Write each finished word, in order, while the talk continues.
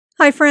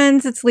Hi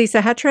friends, it's Lisa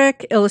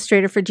Hetrick,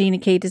 illustrator for Gina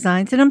K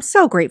Designs, and I'm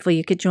so grateful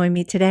you could join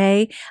me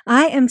today.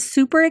 I am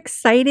super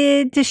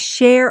excited to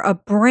share a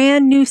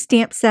brand new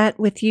stamp set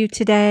with you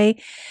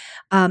today.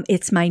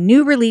 It's my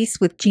new release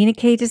with Gina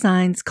K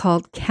Designs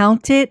called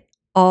Count It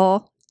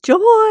All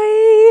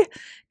Joy.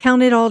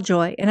 Count It All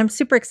Joy. And I'm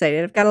super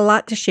excited. I've got a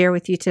lot to share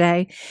with you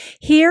today.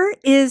 Here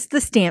is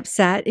the stamp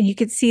set, and you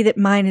can see that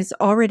mine is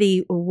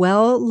already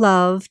well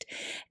loved.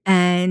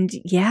 And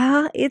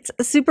yeah, it's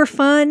super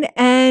fun.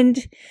 And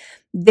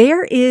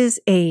there is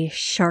a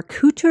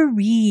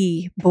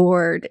charcuterie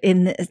board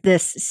in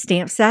this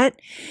stamp set.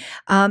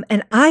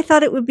 And I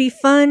thought it would be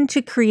fun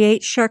to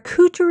create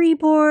charcuterie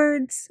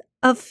boards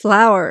of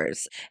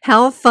flowers.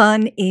 How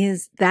fun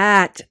is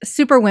that?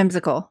 Super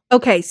whimsical.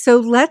 Okay, so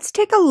let's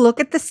take a look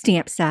at the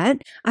stamp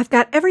set. I've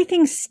got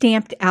everything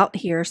stamped out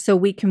here so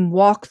we can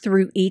walk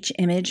through each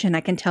image and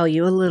I can tell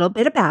you a little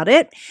bit about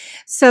it.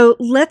 So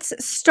let's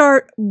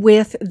start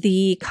with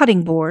the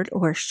cutting board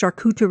or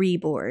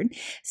charcuterie board.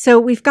 So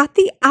we've got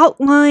the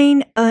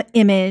outline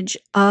image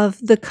of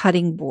the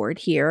cutting board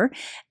here.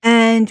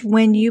 And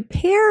when you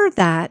pair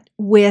that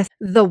with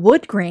the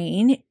wood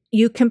grain,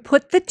 you can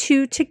put the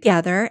two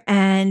together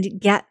and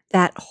get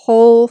that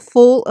whole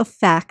full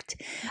effect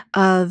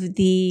of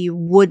the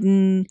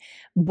wooden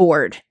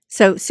board.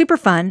 So super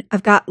fun.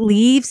 I've got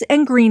leaves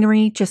and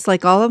greenery, just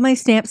like all of my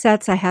stamp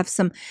sets. I have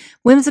some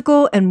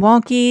whimsical and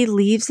wonky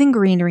leaves and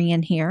greenery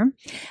in here.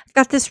 I've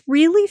got this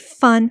really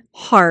fun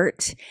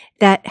heart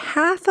that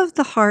half of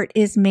the heart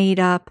is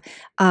made up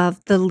of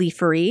the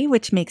leafery,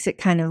 which makes it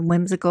kind of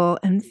whimsical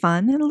and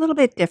fun and a little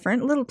bit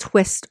different, a little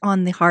twist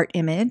on the heart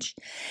image.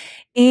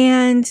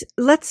 And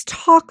let's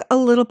talk a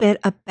little bit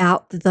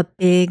about the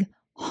big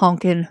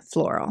honkin'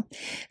 floral.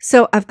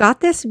 So I've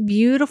got this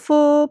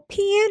beautiful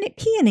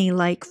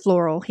peony-like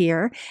floral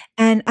here,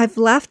 and I've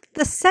left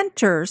the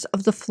centers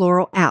of the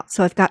floral out.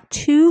 So I've got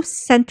two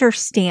center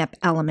stamp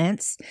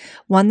elements,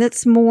 one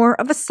that's more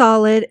of a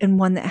solid and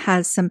one that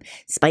has some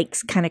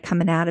spikes kind of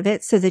coming out of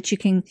it so that you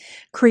can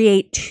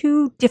create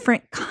two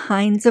different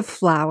kinds of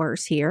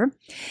flowers here.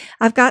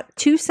 I've got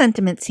two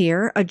sentiments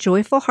here. A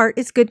joyful heart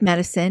is good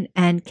medicine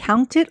and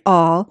count it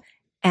all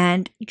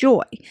and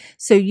joy.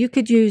 So you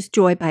could use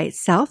joy by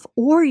itself,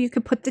 or you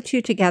could put the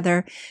two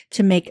together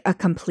to make a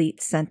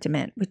complete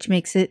sentiment, which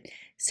makes it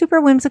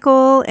super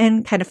whimsical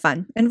and kind of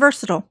fun and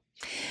versatile.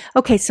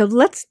 Okay, so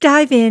let's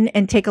dive in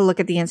and take a look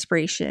at the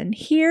inspiration.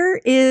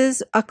 Here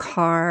is a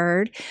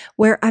card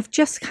where I've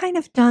just kind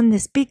of done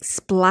this big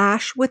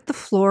splash with the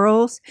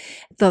florals,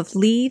 the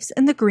leaves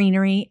and the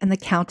greenery and the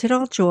Count It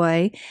All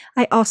Joy.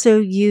 I also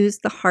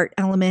used the heart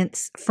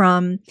elements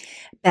from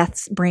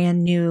Beth's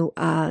brand new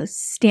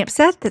stamp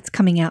set that's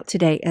coming out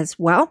today as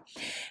well.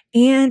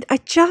 And I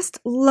just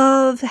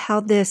love how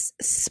this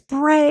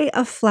spray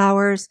of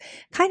flowers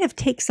kind of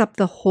takes up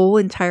the whole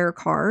entire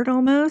card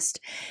almost,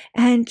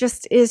 and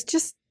is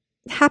just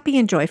happy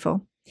and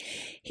joyful.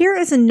 Here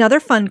is another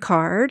fun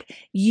card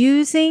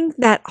using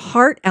that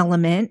heart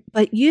element,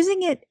 but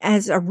using it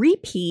as a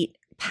repeat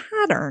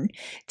pattern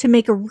to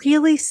make a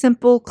really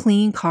simple,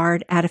 clean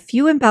card, add a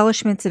few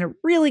embellishments and a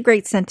really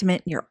great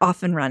sentiment, and you're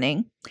off and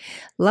running.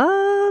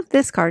 Love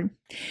this card.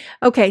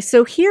 Okay,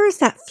 so here's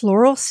that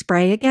floral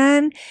spray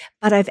again,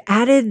 but I've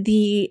added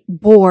the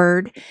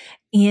board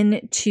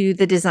into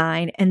the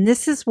design, and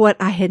this is what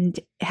I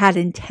had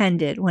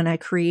intended when I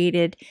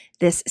created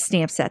this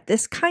stamp set.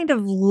 This kind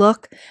of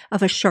look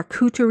of a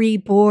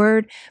charcuterie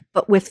board,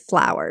 but with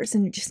flowers,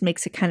 and it just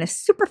makes it kind of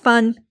super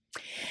fun.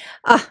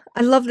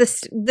 I love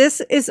this.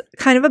 This is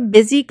kind of a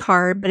busy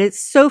card, but it's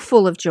so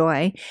full of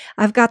joy.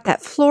 I've got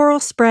that floral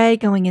spray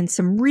going in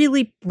some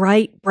really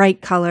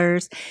bright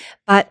colors,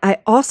 but I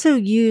also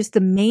used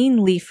the main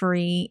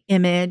leafery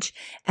image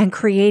and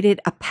created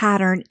a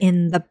pattern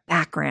in the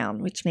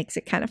background, which makes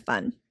it kind of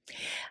fun.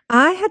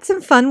 I had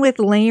some fun with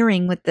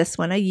layering with this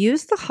one. I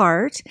used the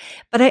heart,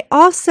 but I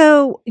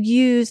also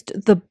used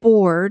the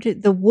board,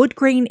 the wood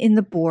grain in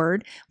the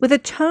board with a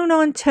tone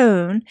on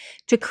tone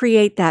to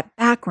create that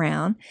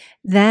background.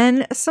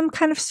 Then some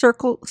kind of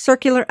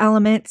circular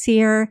elements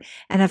here,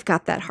 and I've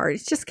got that heart.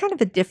 It's just kind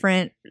of a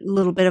different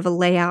little bit of a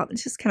layout.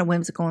 It's just kind of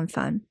whimsical and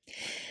fun.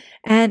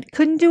 And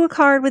couldn't do a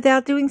card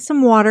without doing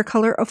some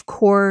watercolor, of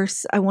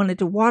course. I wanted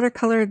to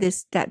watercolor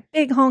that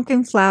big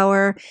honkin'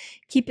 flower,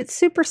 keep it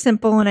super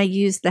simple, and I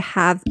used the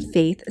Have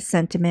Faith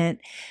sentiment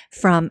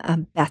from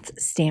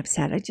Beth's stamp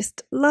set. I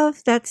just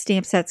love that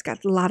stamp set. It's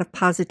got a lot of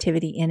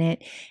positivity in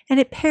it, and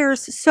it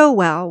pairs so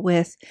well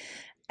with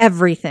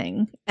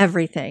everything.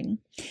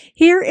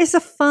 Here is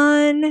a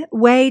fun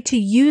way to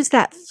use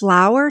that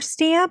flower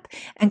stamp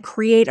and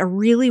create a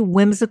really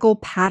whimsical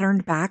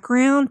patterned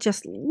background.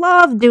 Just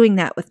love doing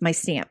that with my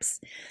stamps.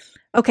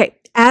 Okay,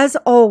 as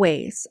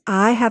always,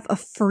 I have a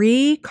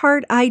free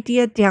card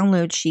idea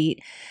download sheet,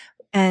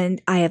 and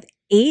I have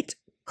 8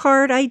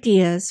 card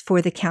ideas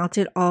for the Count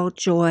It All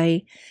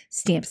Joy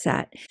stamp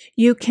set.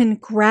 You can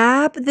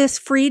grab this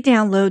free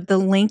download. The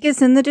link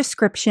is in the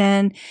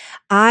description.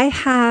 I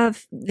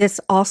have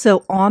this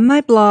also on my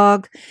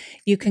blog.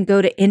 You can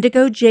go to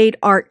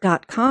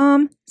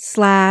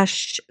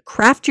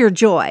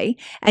indigojadeart.com/craftyourjoy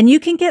and you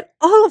can get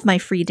all of my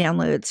free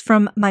downloads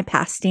from my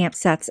past stamp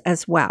sets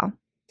as well.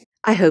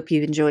 I hope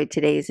you enjoyed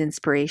today's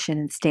inspiration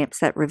and stamp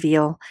set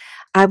reveal.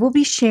 I will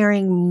be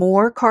sharing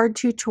more card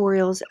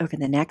tutorials over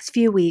the next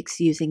few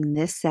weeks using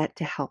this set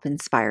to help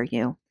inspire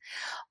you.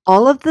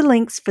 All of the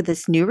links for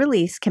this new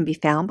release can be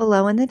found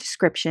below in the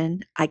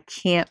description. I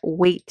can't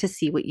wait to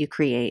see what you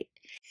create.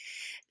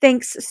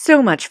 Thanks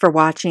so much for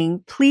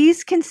watching.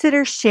 Please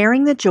consider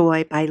sharing the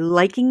joy by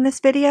liking this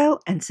video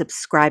and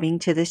subscribing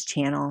to this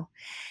channel.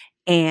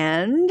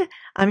 And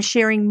I'm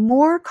sharing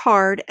more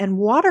card and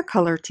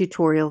watercolor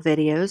tutorial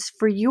videos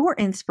for your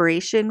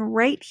inspiration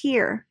right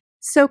here.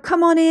 So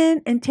come on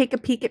in and take a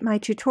peek at my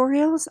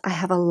tutorials. I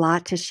have a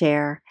lot to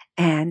share,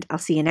 and I'll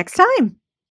see you next time.